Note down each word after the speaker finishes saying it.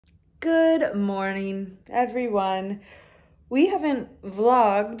Good morning, everyone. We haven't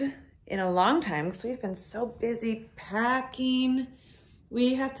vlogged in a long time because we've been so busy packing.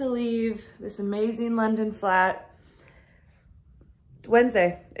 We have to leave this amazing London flat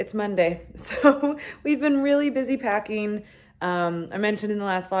Wednesday. It's Monday. So we've been really busy packing. I mentioned in the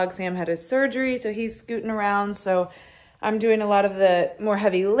last vlog, Sam had his surgery, so he's scooting around. So I'm doing a lot of the more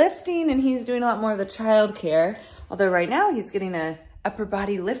heavy lifting and he's doing a lot more of the childcare. Although right now he's getting a upper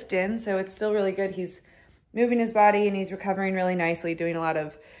body lift in, so it's still really good. He's moving his body and he's recovering really nicely, doing a lot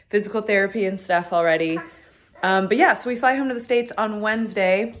of physical therapy and stuff already. But yeah, so we fly home to the States on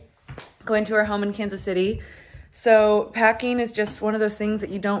Wednesday, going to our home in Kansas City. So packing is just one of those things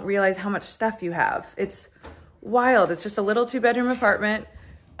that you don't realize how much stuff you have. It's wild. It's just a little 2-bedroom apartment.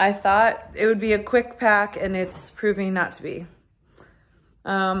 I thought it would be a quick pack and it's proving not to be.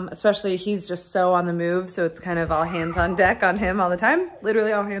 Especially he's just so on the move, so it's kind of all hands on deck on him all the time.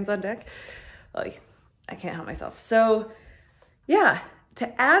 Literally all hands on deck. Like, I can't help myself. So yeah,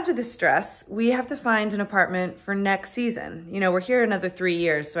 to add to the stress, we have to find an apartment for next season. You know, we're here another 3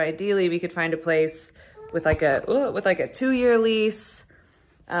 years, so ideally we could find a place with like a 2-year lease.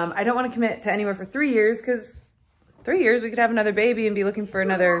 I don't want to commit to anywhere for 3 years because 3 years we could have another baby and be looking for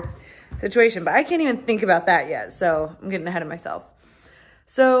another situation, but I can't even think about that yet, so I'm getting ahead of myself.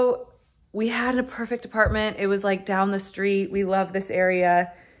 So we had a perfect apartment. It was like down the street. We love this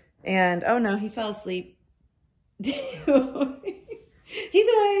area. And oh no, he fell asleep. He's awake. He's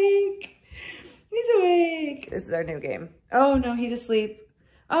awake. This is our new game. Oh no, he's asleep.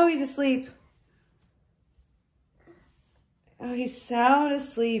 Oh, he's asleep. Oh, he's sound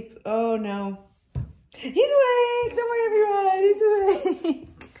asleep. Oh no. He's awake. Don't worry, everyone. He's awake.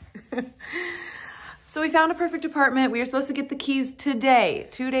 So we found a perfect apartment. We were supposed to get the keys today,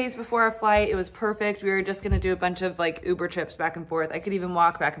 2 days before our flight. It was perfect. We were just gonna do a bunch of like Uber trips back and forth. I could even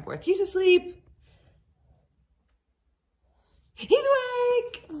walk back and forth. He's asleep. He's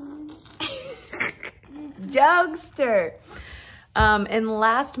awake. Jokester. And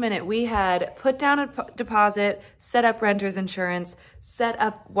last minute, we had put down a deposit, set up renter's insurance, set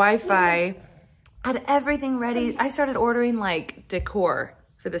up Wi-Fi, had everything ready. I started ordering like decor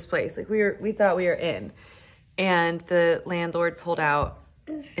for this place. Like we thought we were in, and the landlord pulled out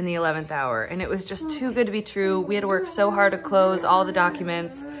in the 11th hour, and it was just too good to be true. We had to work so hard to close all the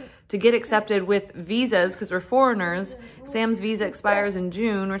documents to get accepted with visas because we're foreigners. Sam's visa expires in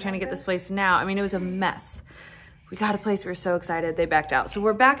June. We're trying to get this place now. I mean, it was a mess. We got a place. We were so excited. They backed out. So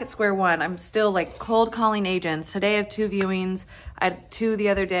we're back at square one. I'm still like cold calling agents. Today I have 2 viewings. I had 2 the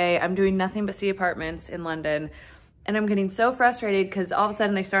other day. I'm doing nothing but see apartments in London. And I'm getting so frustrated because all of a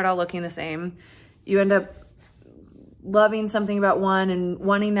sudden they start all looking the same. You end up loving something about one and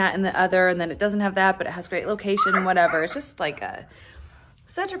wanting that in the other, and then it doesn't have that, but it has great location and whatever. It's just like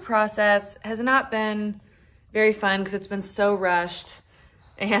such a process. Has not been very fun because it's been so rushed.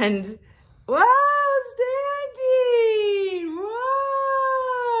 And whoa, standing!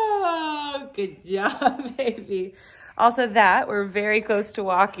 Whoa! Good job, baby. Also that, we're very close to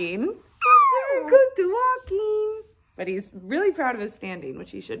walking. Very close to walking. But he's really proud of his standing, which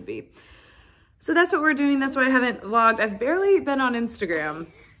he should be. So that's what we're doing. That's why I haven't vlogged. I've barely been on Instagram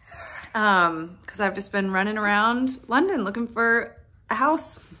because I've just been running around London looking for a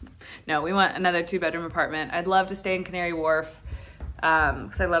house. No, we want another 2-bedroom apartment. I'd love to stay in Canary Wharf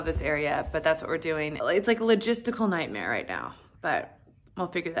because I love this area, but that's what we're doing. It's like a logistical nightmare right now, but we'll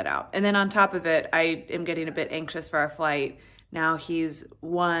figure that out. And then on top of it, I am getting a bit anxious for our flight. Now he's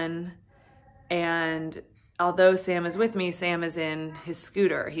 1, and although Sam is with me, Sam is in his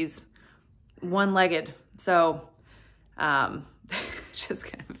scooter. He's one-legged, so it's just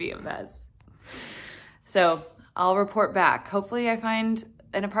gonna be a mess. So I'll report back. Hopefully I find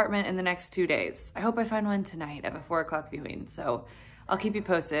an apartment in the next 2 days. I hope I find one tonight. I have a 4 o'clock viewing, so I'll keep you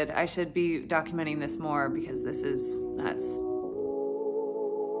posted. I should be documenting this more because this is nuts.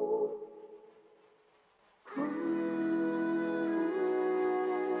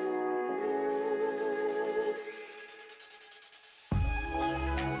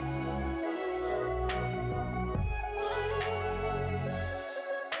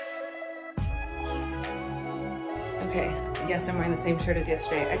 Okay, yes, I'm wearing the same shirt as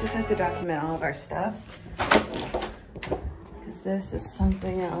yesterday. I just have to document all of our stuff because this is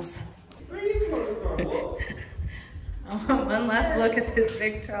something else. Oh, one last look at this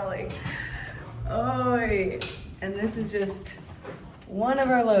big trolley. Oh, and this is just one of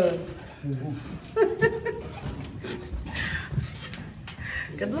our loads.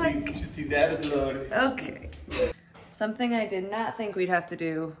 Good luck. You should see that as a load. Okay. Something I did not think we'd have to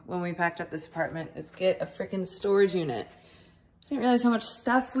do when we packed up this apartment is get a freaking storage unit. didn't realize how much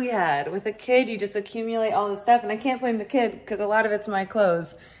stuff we had. With a kid, you just accumulate all this stuff, and I can't blame the kid because a lot of it's my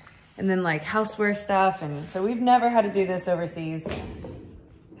clothes. And then like houseware stuff, and so we've never had to do this overseas.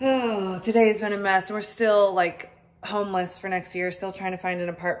 Oh, today's been a mess. We're still like homeless for next year, still trying to find an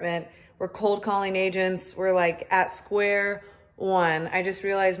apartment. We're cold calling agents. We're like at square one. I just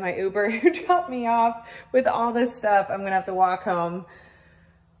realized my Uber who dropped me off with all this stuff, I'm gonna have to walk home.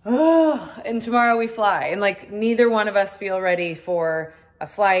 Oh, and tomorrow we fly, and like neither one of us feel ready for a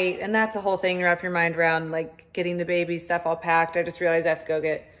flight, and that's a whole thing to wrap your mind around, like getting the baby stuff all packed. I just realized I have to go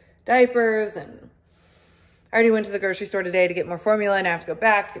get diapers, and I already went to the grocery store today to get more formula, and I have to go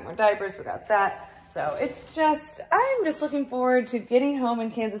back to get more diapers, forgot that. So it's just, I'm just looking forward to getting home in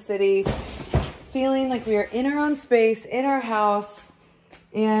Kansas City, feeling like we are in our own space, in our house,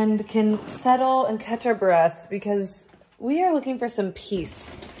 and can settle and catch our breath, because we are looking for some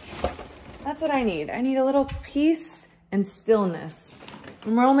peace. That's what I need. I need a little peace and stillness.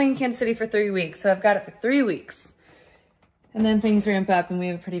 And we're only in Kansas City for 3 weeks, so I've got it for 3 weeks. And then things ramp up and we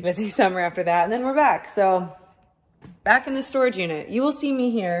have a pretty busy summer after that. And then we're back. So back in the storage unit. You will see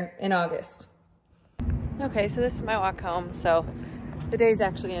me here in August. Okay, so this is my walk home. So the day's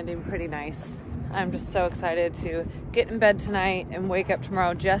actually ending pretty nice. I'm just so excited to get in bed tonight and wake up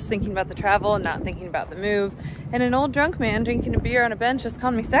tomorrow just thinking about the travel and not thinking about the move. And an old drunk man drinking a beer on a bench just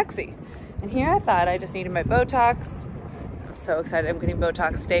called me sexy. And here I thought I just needed my Botox. I'm so excited. I'm getting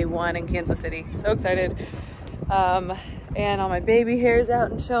Botox day 1 in Kansas City. So excited. And all my baby hairs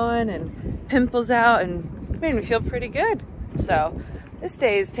out and showing, and pimples out, and it made me feel pretty good. So this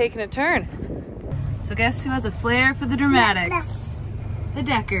day is taking a turn. So guess who has a flair for the dramatics? The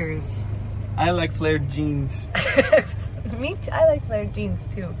Dekkers. I like flared jeans. Me too. I like flared jeans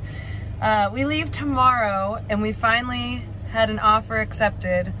too. We leave tomorrow, and we finally had an offer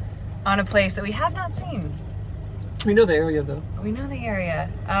accepted on a place that we have not seen. We know the area though. We know the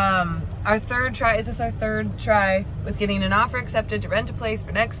area. Our third try, is this our third try with getting an offer accepted to rent a place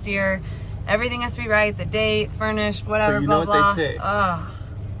for next year? Everything has to be right, the date, furnished, whatever, but you blah, know blah. what they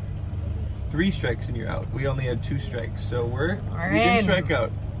say. 3 strikes and you're out. We only had 2 strikes, so we didn't strike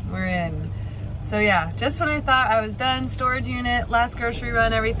out. We're in. So yeah, just when I thought I was done, storage unit, last grocery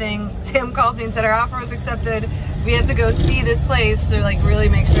run, everything, Sam calls me and said our offer was accepted. We have to go see this place to like really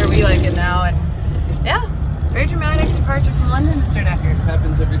make sure we like it now, and yeah. Very dramatic departure from London, Mr. Dekker.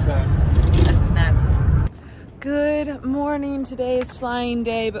 Happens every time. This is nuts. Good morning. Today is flying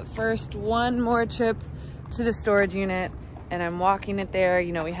day, but first one more trip to the storage unit, and I'm walking it there.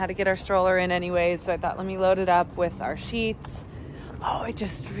 You know, we had to get our stroller in anyway, so I thought let me load it up with our sheets. Oh, I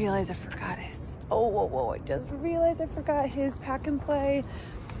just realized I forgot his. Oh, whoa, I just realized I forgot his pack and play.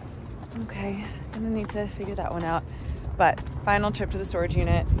 Okay, gonna need to figure that one out. But final trip to the storage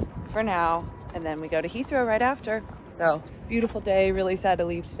unit for now. And then we go to Heathrow right after. So beautiful day, really sad to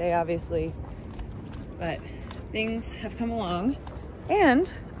leave today, obviously. But things have come along,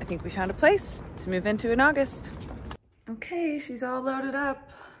 and I think we found a place to move into in August. Okay, she's all loaded up.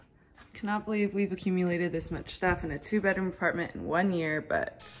 Cannot believe we've accumulated this much stuff in a 2-bedroom apartment in 1 year,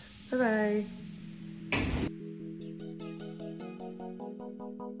 but bye-bye.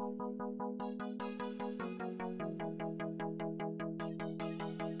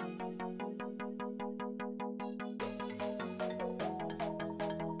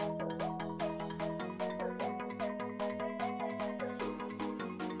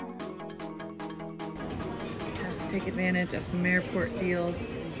 Take advantage of some airport deals.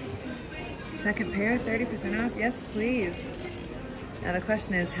 Second pair, 30% off. Yes, please. Now the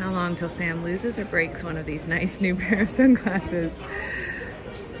question is, how long till Sam loses or breaks one of these nice new pair of sunglasses?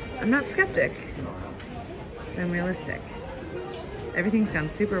 I'm not skeptic, but I'm realistic. Everything's gone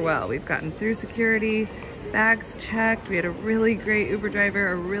super well. We've gotten through security, bags checked. We had a really great Uber driver,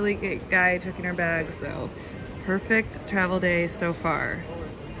 a really great guy checking our bags. So perfect travel day so far.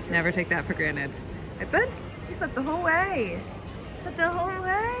 Never take that for granted. I bet. He slept the whole way. Slept the whole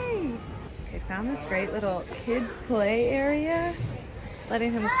way. Okay, found this great little kids play area.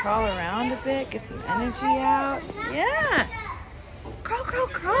 Letting him crawl around a bit, get some energy out. Yeah. Crawl, crawl,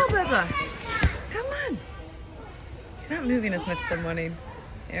 crawl, Bubba. Come on. He's not moving as much as I'm wanting.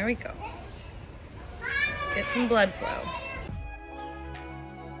 There we go. Get some blood flow.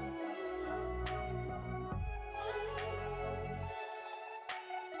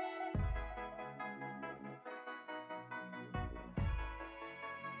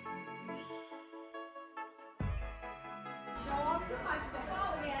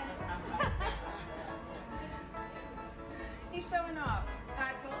 He's showing off.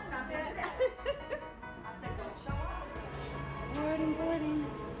 I told him not to. I said, don't show off. Boarding.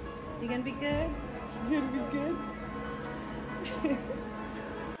 You gonna be good? You gonna be good? Sit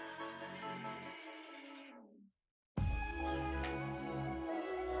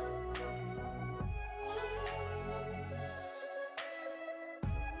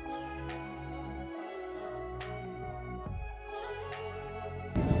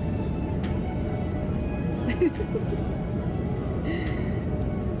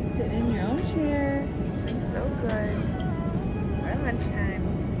in your own chair. It's so good. We're at lunchtime.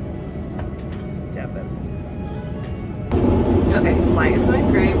 Jump up. Okay, flight is going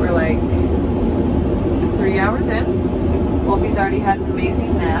great. We're like 3 hours in. Wolfie's already had an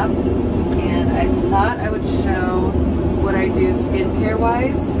amazing nap. And I thought I would show what I do skincare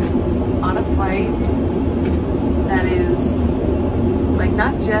wise on a flight that is like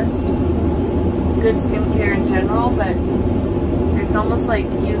not just good skincare in general, but it's almost like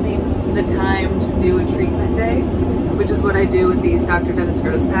using the time to do a treatment day, which is what I do with these Dr. Dennis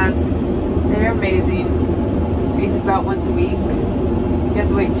Gross pads. They're amazing. I use it about once a week. You have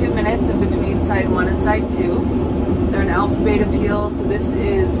to wait 2 minutes in between side 1 and side 2. They're an alpha beta peel, so this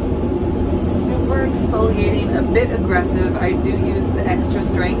is super exfoliating, a bit aggressive. I do use the extra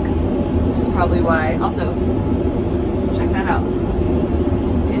strength, which is probably why. Also, check that out.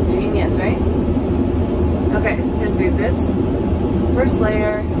 Ingenious, right? Okay, so I'm gonna do this first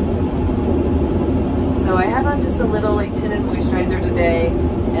layer. So I have on just a little like tinted moisturizer today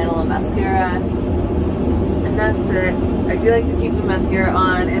and a little mascara, and that's it. I do like to keep the mascara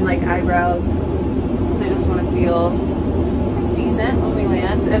on and like eyebrows, so I just want to feel decent when we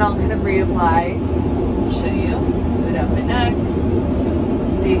land, and I'll kind of reapply. I'll show you. Do it up my neck.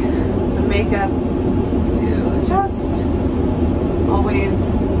 See, some makeup to adjust. Always.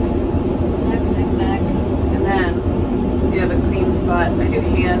 And then if you have a clean spot, I do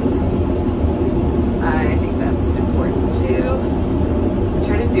hands. I think that's important too. I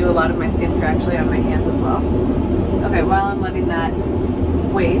try to do a lot of my skincare actually on my hands as well. Okay, while I'm letting that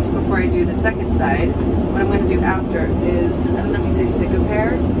wait before I do the second side, what I'm going to do after is, I don't know if you say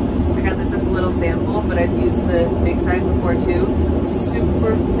Cicapair. I got this as a little sample, but I've used the big size before too.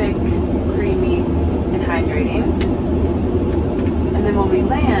 Super thick, creamy, and hydrating. And then when we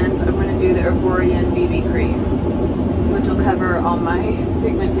land, I'm going to do the Herborian BB cream, which will cover all my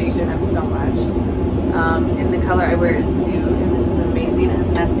pigmentation. I have so much. And the color I wear is nude, and this is amazing. It has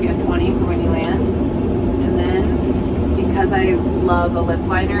an SPF 20 for when you land. And then, because I love a lip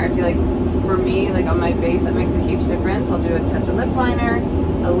liner, I feel like for me, like on my face, that makes a huge difference. I'll do a touch of lip liner,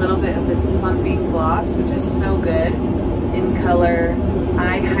 a little bit of this plumping gloss, which is so good, in color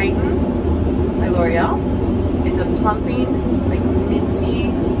Eye Heighten by L'Oreal. It's a plumping, like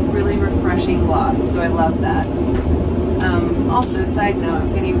minty, really refreshing gloss, so I love that. Also, side note,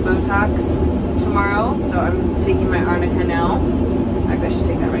 I'm getting Botox tomorrow, so I'm taking my arnica now. In fact, I should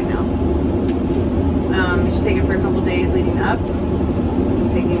take that right now. You should take it for a couple days leading up. I'm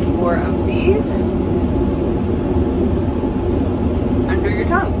taking 4 of these under your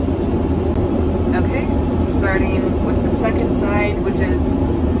tongue. Okay, starting with the second side, which is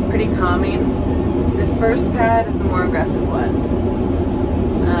pretty calming. The first pad is the more aggressive one.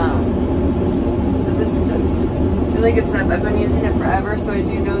 But this is just really good stuff. I've been using it forever, so I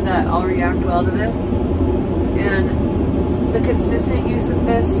do know that I'll react well to this. And the consistent use of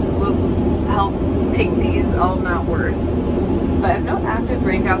this will help make these all not worse. But I have no active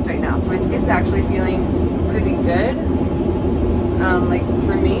breakouts right now, so my skin's actually feeling pretty good. Like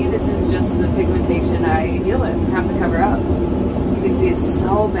for me, this is just the pigmentation I deal with and have to cover up. You can see it's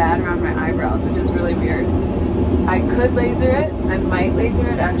so bad around my eyebrows, which is really weird. I could laser it. I might laser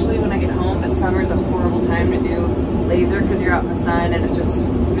it actually when I get home, but summer's a horrible time to do laser because you're out in the sun and it's just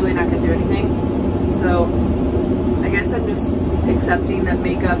really not going to do anything. So I guess I'm just accepting that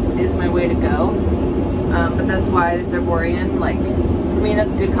makeup is my way to go. But that's why this Herborian, like, for me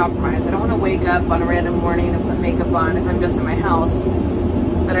that's a good compromise. I don't want to wake up on a random morning and put makeup on if I'm just in my house,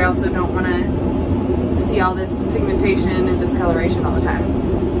 but I also don't want to see all this pigmentation and discoloration all the time.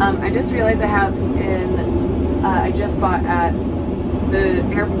 I just realized I have I just bought at the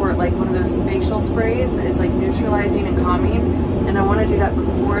airport like one of those facial sprays that is like neutralizing and calming, and I want to do that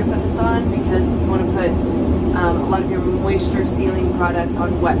before I put this on because you want to put a lot of your moisture sealing products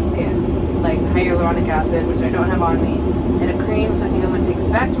on wet skin, like hyaluronic acid, which I don't have on me, and a cream. So I think I'm going to take this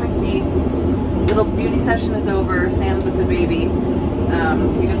back to my seat. Little beauty session is over. Sam's with the baby.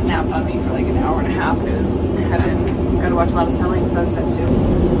 He just snapped on me for like an hour and a half, and it was heaven. Got to watch a lot of Selling Sunset too.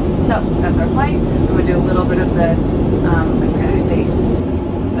 So that's our flight. I'm going to do a little bit of the, I forgot how to say,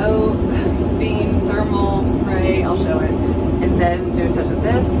 bean thermal spray. I'll show it. And then do a touch of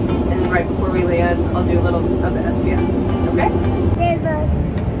this. And then right before we land, I'll do a little of the SPF. Okay?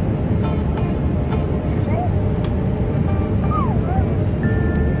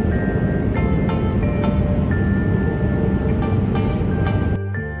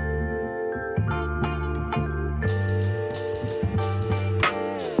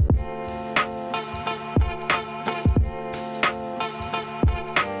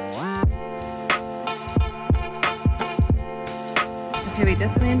 Okay, we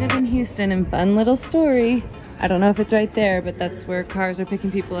just landed in Houston, and fun little story. I don't know if it's right there, but that's where cars are picking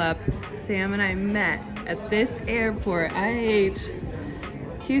people up. Sam and I met at this airport, IH,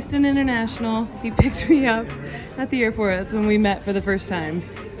 Houston International. He picked me up at the airport. That's when we met for the first time.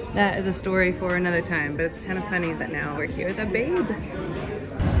 That is a story for another time, but it's kind of funny that now we're here with a babe.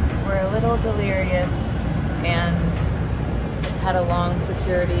 We're a little delirious and had a long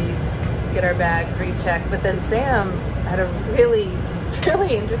security get our bag pre-check, but then Sam had a really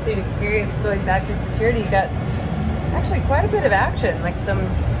interesting experience going back to security. Got actually quite a bit of action, like some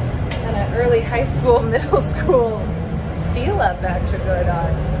kind of early high school, middle school feel-up action going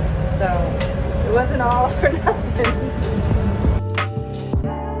on. So it wasn't all for nothing.